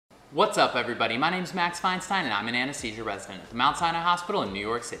What's up, everybody? My name is Max Feinstein and I'm an anesthesia resident at the Mount Sinai Hospital in New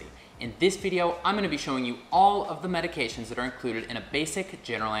York City. In this video, I'm going to be showing you all of the medications that are included in a basic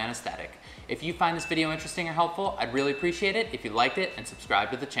general anesthetic. If you find this video interesting or helpful, I'd really appreciate it if you liked it and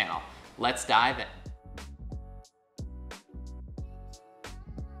subscribe to the channel. Let's dive in.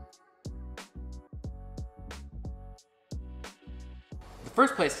 The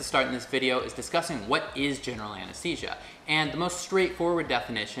first place to start in this video is discussing what is general anesthesia. And the most straightforward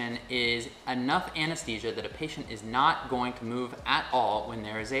definition is enough anesthesia that a patient is not going to move at all when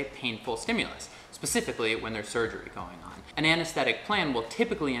there is a painful stimulus, specifically when there's surgery going on. An anesthetic plan will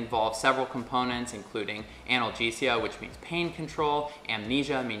typically involve several components, including analgesia, which means pain control,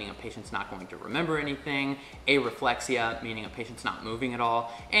 amnesia, meaning a patient's not going to remember anything, areflexia, meaning a patient's not moving at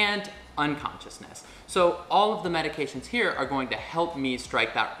all, and unconsciousness. So all of the medications here are going to help me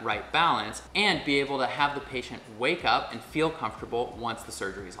strike that right balance and be able to have the patient wake up and feel comfortable once the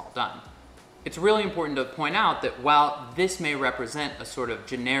surgery is all done. It's really important to point out that while this may represent a sort of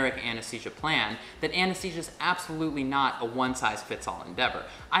generic anesthesia plan, that anesthesia is absolutely not a one-size-fits-all endeavor.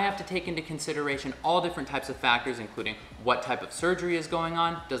 I have to take into consideration all different types of factors, including what type of surgery is going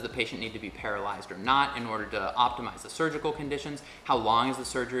on, does the patient need to be paralyzed or not in order to optimize the surgical conditions, how long is the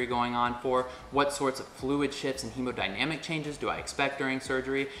surgery going on for, what sorts of fluid shifts and hemodynamic changes do I expect during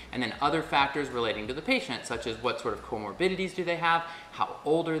surgery, and then other factors relating to the patient, such as what sort of comorbidities do they have, how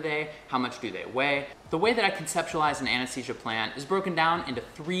old are they, how much do they weigh. The way that I conceptualize an anesthesia plan is broken down into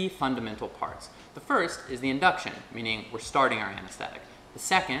three fundamental parts. The first is the induction, meaning we're starting our anesthetic. The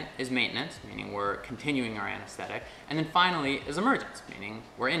second is maintenance, meaning we're continuing our anesthetic. And then finally is emergence, meaning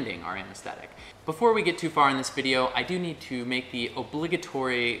we're ending our anesthetic. Before we get too far in this video, I do need to make the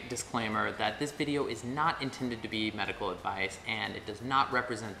obligatory disclaimer that this video is not intended to be medical advice and it does not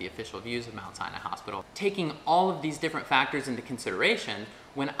represent the official views of Mount Sinai Hospital. Taking all of these different factors into consideration,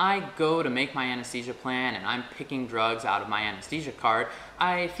 when I go to make my anesthesia plan and I'm picking drugs out of my anesthesia card,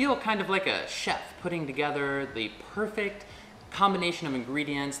 I feel kind of like a chef putting together the perfect combination of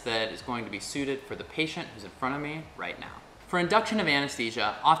ingredients that is going to be suited for the patient who's in front of me right now. For induction of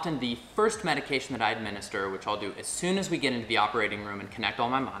anesthesia, often the first medication that I administer, which I'll do as soon as we get into the operating room and connect all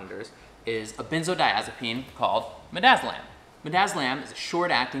my monitors, is a benzodiazepine called midazolam. Midazolam is a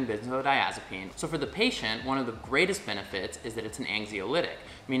short-acting benzodiazepine. So for the patient, one of the greatest benefits is that it's an anxiolytic,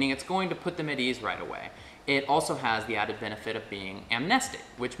 meaning it's going to put them at ease right away. It also has the added benefit of being amnestic,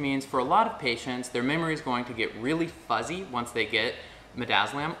 which means for a lot of patients, their memory is going to get really fuzzy once they get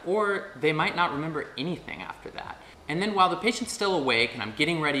midazolam, or they might not remember anything after that. And then while the patient's still awake and I'm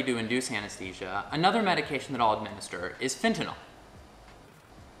getting ready to induce anesthesia, another medication that I'll administer is fentanyl.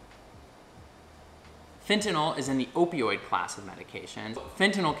 Fentanyl is in the opioid class of medications.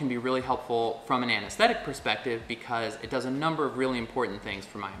 Fentanyl can be really helpful from an anesthetic perspective because it does a number of really important things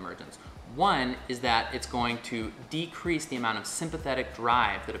for my emergence. One is that it's going to decrease the amount of sympathetic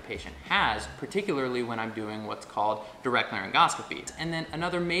drive that a patient has, particularly when I'm doing what's called direct laryngoscopy. And then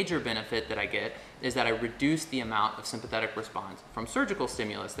another major benefit that I get is that I reduce the amount of sympathetic response from surgical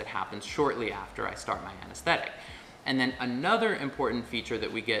stimulus that happens shortly after I start my anesthetic. And then another important feature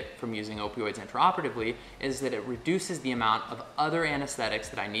that we get from using opioids intraoperatively is that it reduces the amount of other anesthetics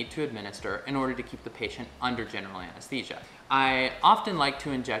that I need to administer in order to keep the patient under general anesthesia. I often like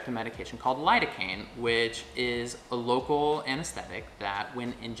to inject a medication called lidocaine, which is a local anesthetic that,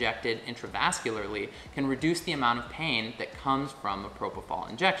 when injected intravascularly, can reduce the amount of pain that comes from a propofol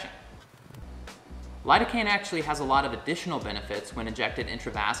injection. Lidocaine actually has a lot of additional benefits when injected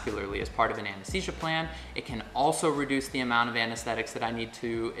intravascularly as part of an anesthesia plan. It can also reduce the amount of anesthetics that I need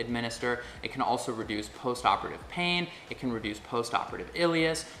to administer. It can also reduce post-operative pain. It can reduce post-operative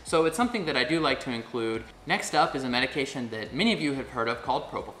ileus. So it's something that I do like to include. Next up is a medication that many of you have heard of called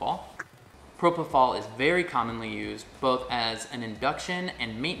propofol. Propofol is very commonly used both as an induction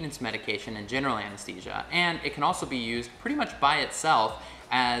and maintenance medication in general anesthesia, and it can also be used pretty much by itself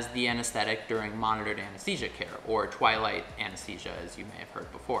as the anesthetic during monitored anesthesia care, or twilight anesthesia, as you may have heard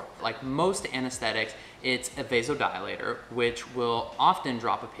before. Like most anesthetics, it's a vasodilator, which will often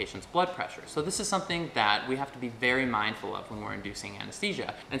drop a patient's blood pressure. So this is something that we have to be very mindful of when we're inducing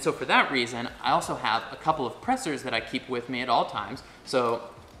anesthesia. And so for that reason, I also have a couple of pressors that I keep with me at all times. So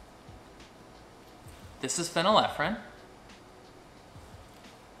this is phenylephrine,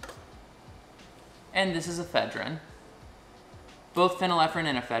 and this is ephedrine. Both phenylephrine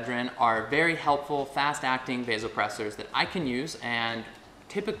and ephedrine are very helpful, fast-acting vasopressors that I can use, and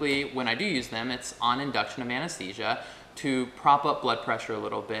typically when I do use them, it's on induction of anesthesia to prop up blood pressure a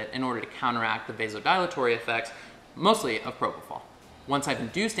little bit in order to counteract the vasodilatory effects, mostly of propofol. Once I've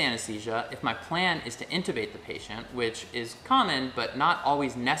induced anesthesia, if my plan is to intubate the patient, which is common but not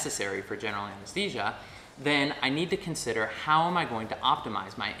always necessary for general anesthesia, then I need to consider how am I going to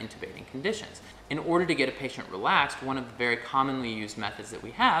optimize my intubating conditions. In order to get a patient relaxed, one of the very commonly used methods that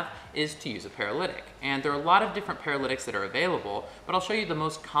we have is to use a paralytic. And there are a lot of different paralytics that are available, but I'll show you the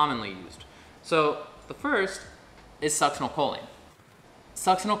most commonly used. So the first is succinylcholine.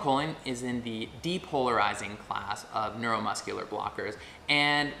 Succinylcholine is in the depolarizing class of neuromuscular blockers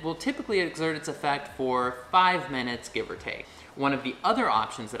and will typically exert its effect for 5 minutes, give or take. One of the other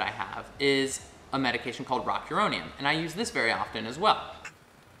options that I have is a medication called rocuronium, and I use this very often as well.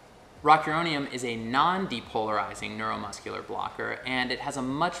 Rocuronium is a non-depolarizing neuromuscular blocker, and it has a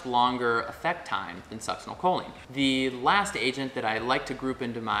much longer effect time than succinylcholine. The last agent that I like to group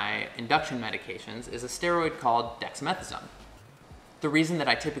into my induction medications is a steroid called dexamethasone. The reason that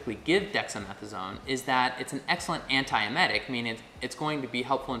I typically give dexamethasone is that it's an excellent antiemetic, meaning it's going to be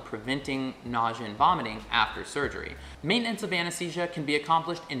helpful in preventing nausea and vomiting after surgery. Maintenance of anesthesia can be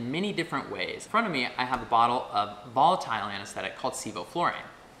accomplished in many different ways. In front of me, I have a bottle of volatile anesthetic called sevoflurane.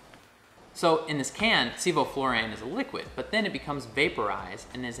 So in this can, sevoflurane is a liquid, but then it becomes vaporized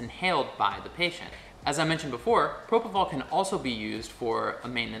and is inhaled by the patient. As I mentioned before, propofol can also be used for a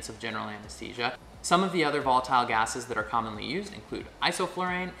maintenance of general anesthesia. Some of the other volatile gases that are commonly used include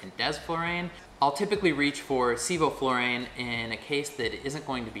isoflurane and desflurane. I'll typically reach for sevoflurane in a case that isn't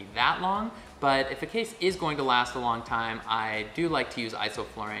going to be that long, but if a case is going to last a long time, I do like to use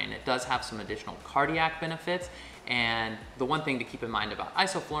isoflurane. It does have some additional cardiac benefits, and the one thing to keep in mind about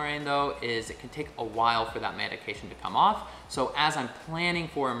isoflurane though is it can take a while for that medication to come off. So as I'm planning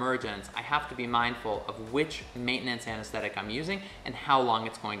for emergence, I have to be mindful of which maintenance anesthetic I'm using and how long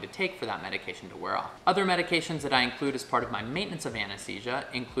it's going to take for that medication to wear off. Other medications that I include as part of my maintenance of anesthesia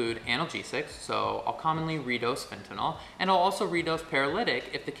include analgesics, so I'll commonly redose fentanyl, and I'll also redose paralytic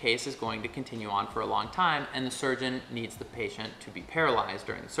if the case is going to continue on for a long time and the surgeon needs the patient to be paralyzed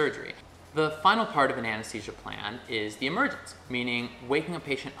during the surgery. The final part of an anesthesia plan is the emergence, meaning waking a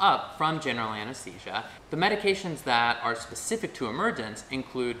patient up from general anesthesia. The medications that are specific to emergence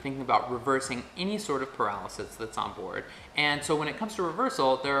include thinking about reversing any sort of paralysis that's on board. And so when it comes to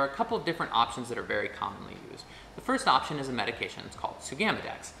reversal, there are a couple of different options that are very commonly used. The first option is a medication that's called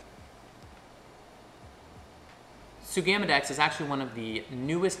Sugamidex. Sugamidex is actually one of the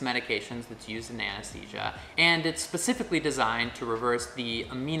newest medications that's used in anesthesia, and it's specifically designed to reverse the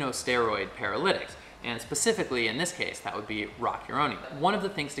aminosteroid paralytics. And specifically in this case, that would be rocuronium. One of the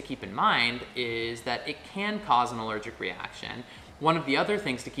things to keep in mind is that it can cause an allergic reaction. One of the other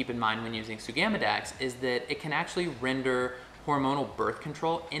things to keep in mind when using Sugamidex is that it can actually render hormonal birth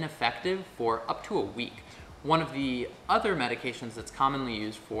control ineffective for up to a week. One of the other medications that's commonly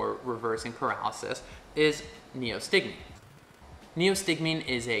used for reversing paralysis is neostigmine. Neostigmine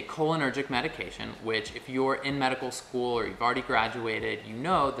is a cholinergic medication, which if you're in medical school or you've already graduated, you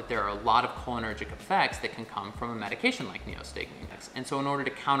know that there are a lot of cholinergic effects that can come from a medication like neostigmine. And so in order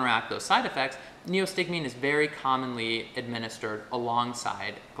to counteract those side effects, neostigmine is very commonly administered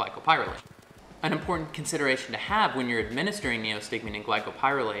alongside glycopyrrolate. An important consideration to have when you're administering neostigmine and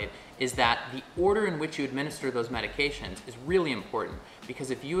glycopyrrolate is that the order in which you administer those medications is really important, because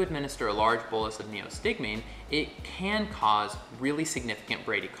if you administer a large bolus of neostigmine, it can cause really significant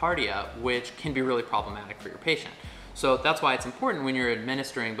bradycardia, which can be really problematic for your patient. So that's why it's important when you're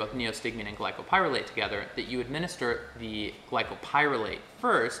administering both neostigmine and glycopyrrolate together that you administer the glycopyrrolate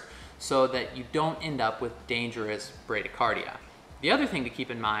first so that you don't end up with dangerous bradycardia. The other thing to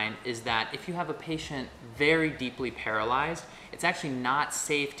keep in mind is that if you have a patient very deeply paralyzed, it's actually not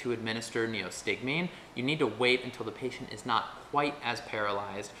safe to administer neostigmine. You need to wait until the patient is not quite as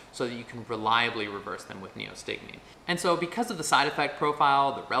paralyzed so that you can reliably reverse them with neostigmine. And so because of the side effect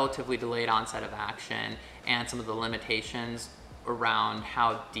profile, the relatively delayed onset of action, and some of the limitations around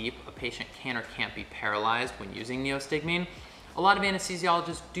how deep a patient can or can't be paralyzed when using neostigmine, a lot of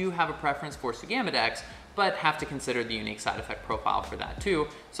anesthesiologists do have a preference for Sugamidex, but have to consider the unique side effect profile for that too.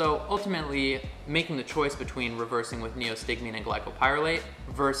 So ultimately, making the choice between reversing with neostigmine and glycopyrrolate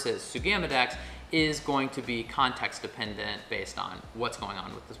versus Sugamidex is going to be context dependent based on what's going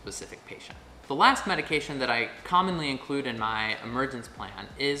on with the specific patient. The last medication that I commonly include in my emergence plan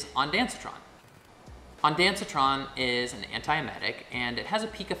is ondansetron. Ondansetron is an antiemetic, and it has a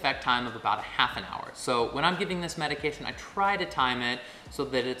peak effect time of about a half an hour. So when I'm giving this medication, I try to time it so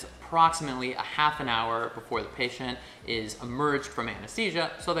that it's approximately a half an hour before the patient is emerged from anesthesia,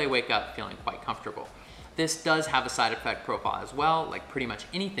 so they wake up feeling quite comfortable. This does have a side effect profile as well, like pretty much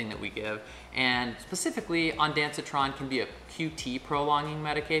anything that we give, and specifically ondansetron can be a QT prolonging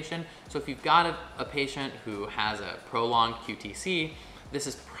medication. So if you've got a patient who has a prolonged QTC, this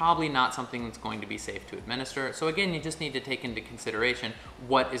is probably not something that's going to be safe to administer. So again, you just need to take into consideration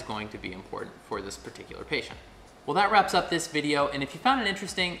what is going to be important for this particular patient. Well, that wraps up this video, and if you found it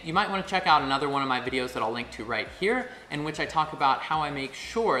interesting, you might want to check out another one of my videos that I'll link to right here, in which I talk about how I make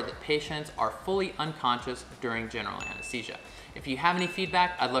sure that patients are fully unconscious during general anesthesia. If you have any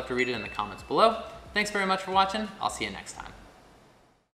feedback, I'd love to read it in the comments below. Thanks very much for watching. I'll see you next time.